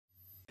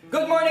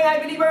Good morning,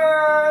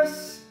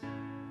 iBelievers!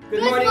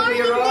 Good morning,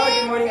 Kuya Rod.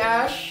 Good morning,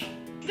 Ash.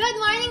 Good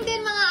morning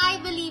din mga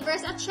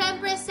iBelievers. At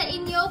syempre sa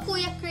inyo,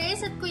 Kuya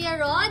Chris at Kuya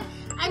Rod.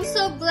 I'm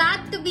so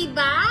glad to be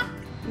back.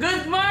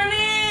 Good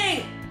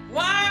morning!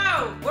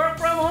 Wow! Work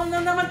from home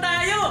na naman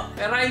tayo!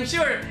 Pero I'm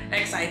sure,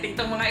 exciting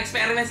tong mga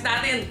experiments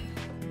natin.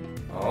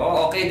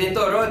 Oh, okay din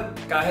to, Rod.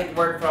 Kahit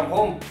work from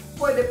home,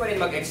 pwede pa rin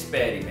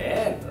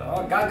mag-experiment.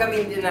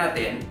 Gagamitin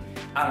natin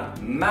ang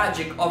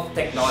magic of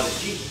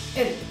technology.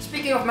 And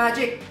speaking of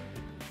magic,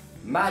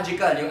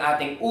 magical yung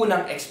ating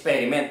unang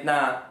experiment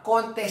na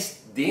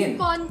contest din.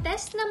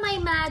 Contest na may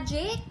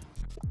magic?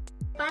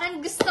 Parang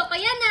gusto ko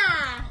yan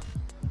ah!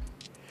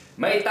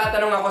 May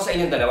itatanong ako sa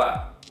inyong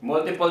dalawa.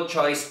 Multiple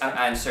choice ang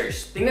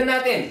answers. Tingnan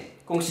natin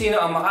kung sino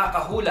ang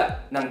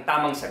makakahula ng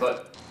tamang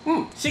sagot.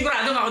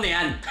 Siguradong ako na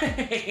yan.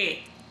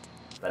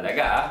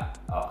 Talaga ah?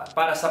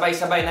 Para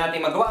sabay-sabay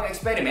natin magawa ang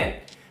experiment,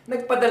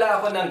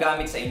 nagpadala ako ng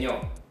gamit sa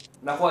inyo.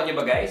 Nakuha niyo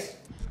ba, guys?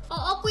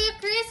 Oo, Kuya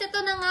Chris, ito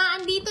na nga.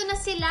 Andito na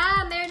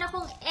sila. Meron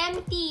akong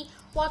empty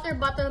water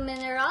bottle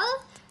mineral.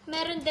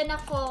 Meron din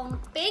akong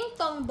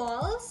ping-pong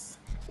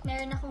balls.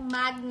 Meron akong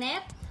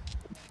magnet.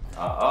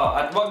 Oo,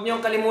 at huwag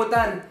niyong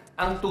kalimutan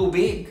ang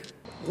tubig.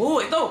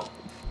 Ito!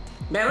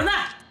 Meron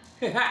na!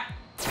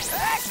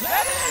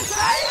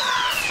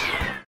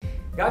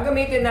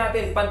 Gagamitin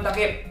natin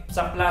pantakip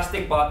sa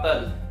plastic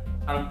bottle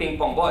ang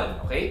ping-pong ball.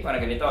 Okay? Para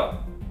ganito.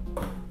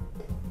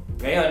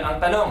 Ngayon, ang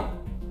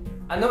tanong,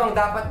 ano ang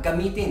dapat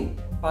gamitin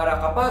para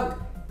kapag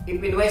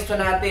ipinwesto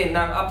natin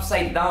ng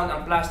upside down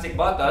ang plastic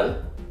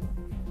bottle,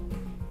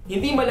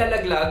 hindi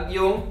malalaglag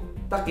yung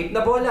takip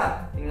na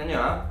bola? Tingnan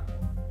nyo ha.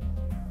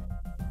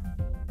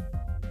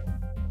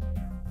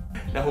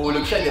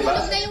 Nahulog siya, di ba?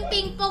 Nahulog na yung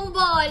ping-pong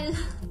ball.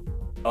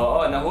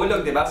 Oo,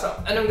 nahulog, di ba? So,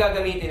 anong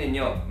gagamitin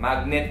ninyo?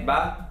 Magnet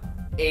ba?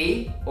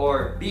 A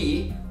or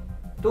B?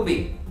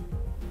 Tubig?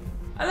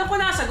 Alam ko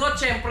na ang sagot,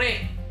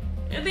 syempre.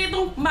 Ito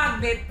itong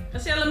magnet.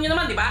 Kasi alam niyo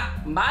naman, di ba?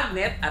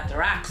 Magnet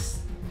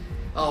attracts.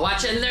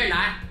 Watch and learn,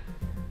 ha?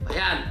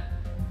 Ayan.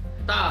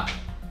 Ito.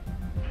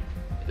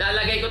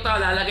 Lalagay ko to.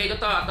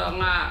 Itong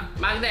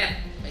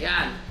magnet.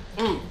 Ayan.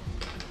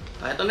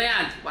 Ito na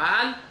yan.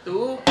 1,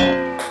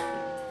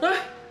 2.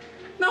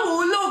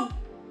 Nahulog!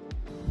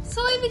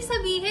 So, ibig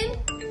sabihin,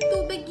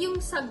 tubig yung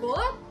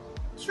sagot?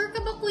 Sure ka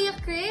ba, Kuya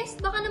Chris?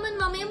 Baka naman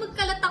mamaya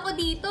magkalat ako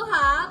dito,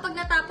 ha? Pag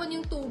natapon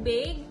yung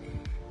tubig.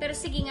 Pero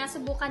sige nga,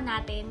 subukan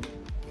natin.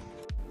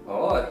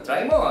 Oo,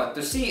 try mo.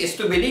 To see is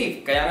to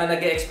believe. Kaya nga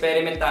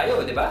nag-experiment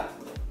tayo, di ba?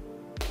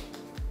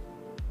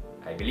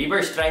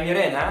 iBelievers, try nyo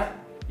rin, ha?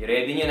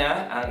 I-ready nyo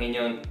na ang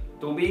inyong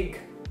tubig,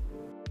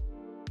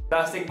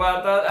 plastic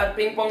bottle at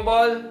ping-pong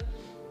ball.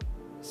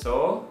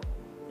 So,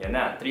 yan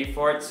na.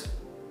 3/4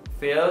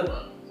 filled.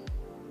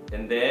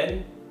 And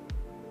then,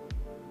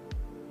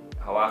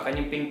 hawakan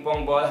yung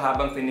ping-pong ball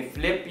habang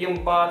piniflip yung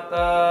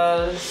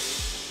bottle.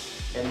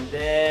 And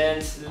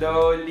then,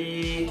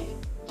 slowly...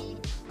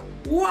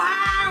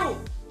 Wow!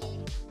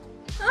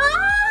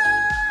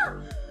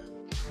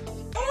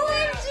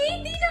 OMG!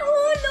 Di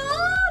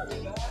nahulog!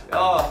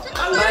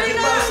 Magic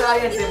ba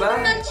science, di ba?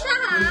 Siya,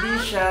 ha? Hindi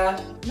siya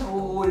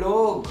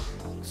nahuhulog.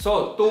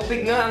 So,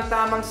 tubig nga ang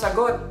tamang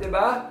sagot, di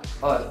ba?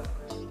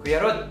 Kuya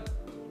Rod,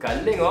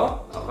 galing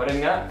Ako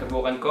rin nga,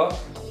 subukan ko.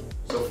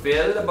 So,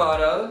 fill the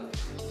bottle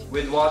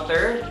with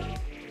water.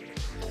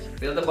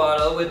 Fill the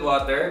bottle with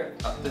water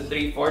up to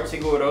 3/4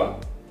 siguro.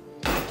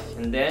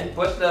 And then,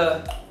 put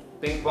the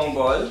ping-pong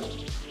ball.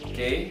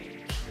 Okay.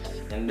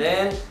 And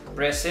then,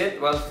 press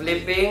it while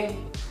flipping.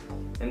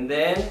 And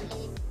then,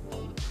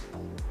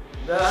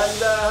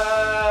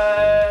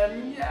 dahan-dahan!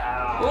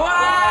 Yeah!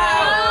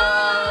 Wow!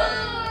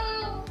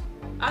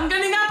 Ang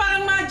galing nga,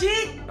 parang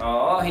magic!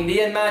 Oo,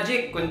 hindi yan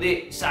magic,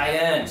 kundi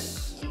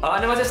science.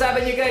 Ano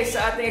masasabi niyo guys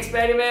sa ating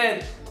experiment?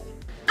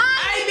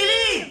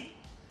 iBilib!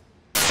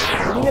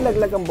 Hindi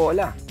nalaglag ang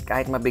bola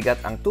kahit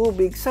mabigat ang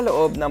tubig sa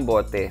loob ng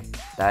bote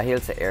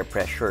dahil sa air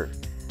pressure.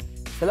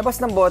 Sa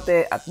labas ng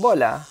bote at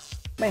bola,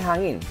 may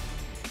hangin.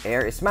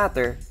 Air is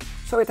matter,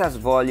 so it has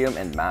volume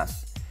and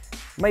mass.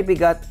 May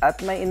bigat at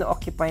may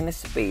ino-occupy na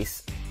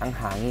space ang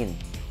hangin.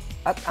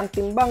 At ang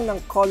timbang ng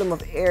column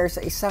of air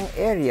sa isang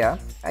area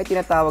ay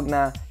tinatawag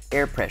na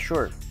air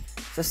pressure.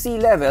 Sa sea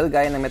level,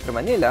 gaya ng Metro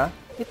Manila,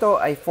 ito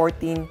ay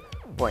 14.7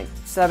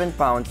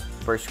 pounds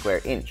per square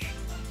inch.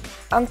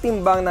 Ang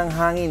timbang ng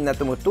hangin na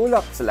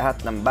tumutulak sa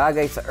lahat ng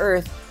bagay sa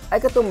Earth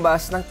ay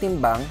katumbas ng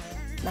timbang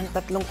ng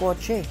 3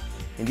 kotse.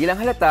 Hindi lang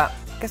halata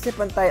kasi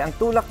pantay ang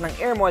tulak ng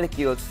air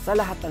molecules sa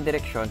lahat ng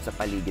direksyon sa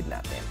paligid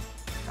natin.